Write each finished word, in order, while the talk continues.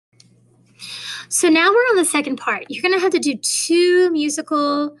So now we're on the second part. You're going to have to do 2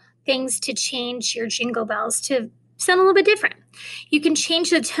 musical things to change your jingle bells to sound a little bit different. You can change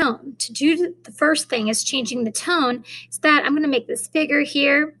the tone. To do the first thing is changing the tone. Is that I'm going to make this bigger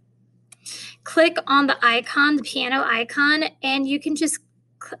here. Click on the icon, the piano icon, and you can just,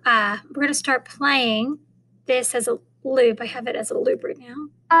 we're going to start playing this as a loop. I have it as a loop right now.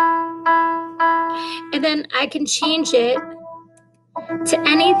 And then I can change it to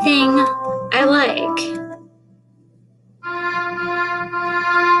anything I like.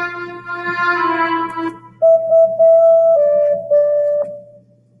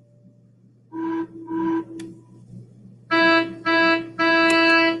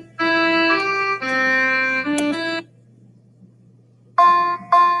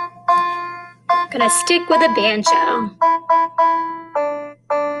 Gonna stick with a banjo.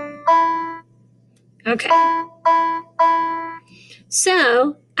 Okay.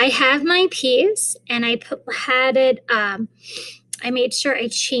 So I have my piece and I had it, I made sure I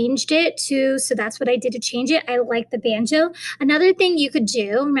changed it to, so that's what I did to change it. I like the banjo. Another thing you could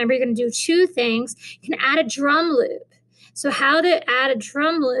do, remember you're gonna do 2 things, you can add a drum loop. So how to add a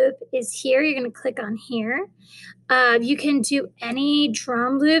drum loop is here, you're gonna click on here. You can do any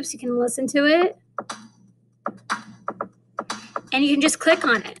drum loops, you can listen to it. And you can just click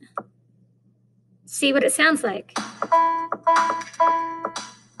on it. See what it sounds like.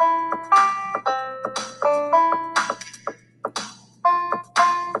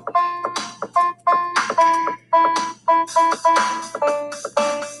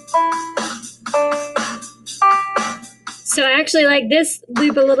 So I actually like this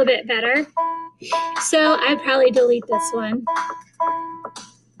loop a little bit better. So I'd probably delete this one.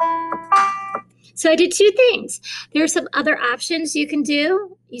 So I did 2 things. There are some other options you can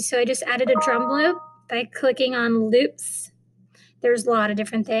do. So I just added a drum loop by clicking on loops. There's a lot of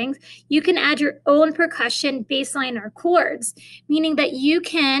different things. You can add your own percussion, bass line, or chords, meaning that you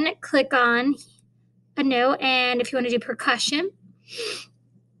can click on a note, and if you want to do percussion,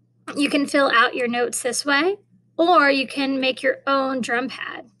 you can fill out your notes this way, or you can make your own drum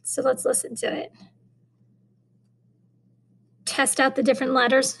pad. So let's listen to it. Test out the different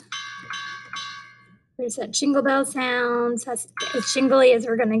letters. There's that jingle bell sound. That's as jingly as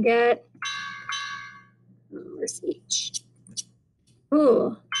we're gonna get. Where's each?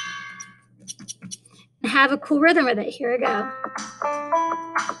 Ooh. Have a cool rhythm with it. Here we go.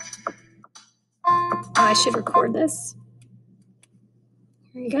 Oh, I should record this.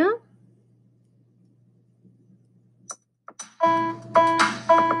 Here we go.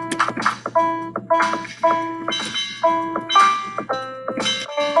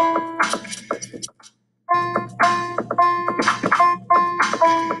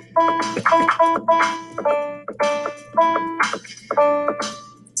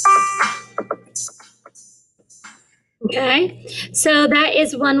 Okay, so that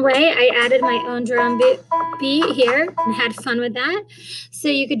is one way. I added my own drum beat here and had fun with that. So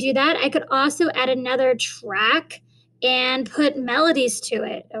you could do that. I could also add another track and put melodies to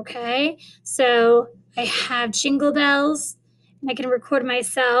it, okay? So I have jingle bells, and I can record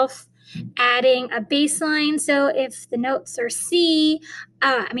myself adding a bass line. So if the notes are E,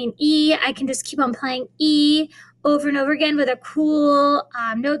 I can just keep on playing E over and over again with a cool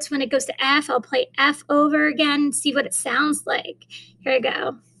notes. When it goes to F, I'll play F over again, see what it sounds like. Here I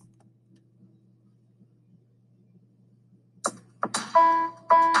go.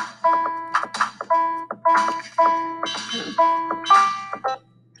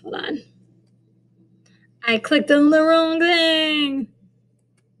 Hold on. I clicked on the wrong thing.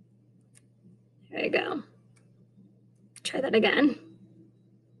 There you go. Try that again.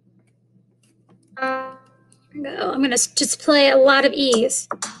 There we go. I'm gonna just play a lot of E's.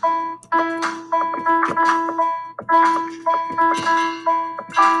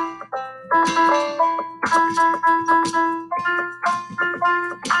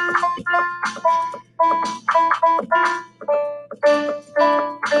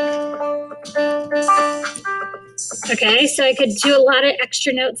 Okay, so I could do a lot of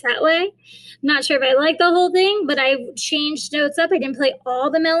extra notes that way. I'm not sure if I like the whole thing, but I changed notes up. I didn't play all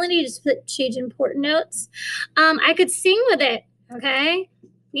the melody, just change important notes. I could sing with it, okay?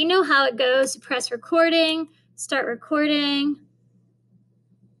 You know how it goes. Press recording, start recording.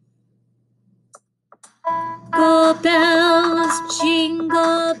 Jingle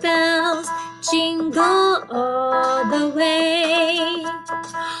bells, jingle all the way.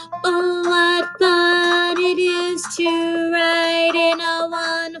 Oh, what fun it is to ride in a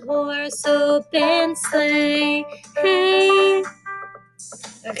one-horse open sleigh. Hey.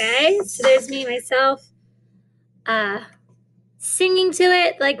 Okay, so there's me, myself, singing to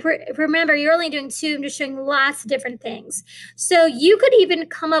it. Like, remember, you're only doing two. I'm just showing lots of different things. So you could even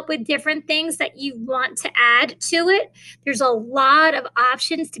come up with different things that you want to add to it. There's a lot of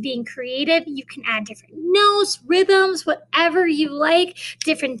options to being creative. You can add different notes, rhythms, whatever you like,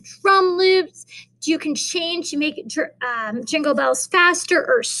 different drum loops. You can change to make jingle bells faster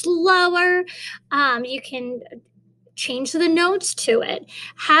or slower. You can change the notes to it.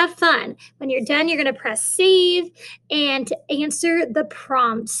 Have fun. When you're done, you're going to press save and answer the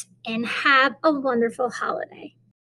prompts and have a wonderful holiday.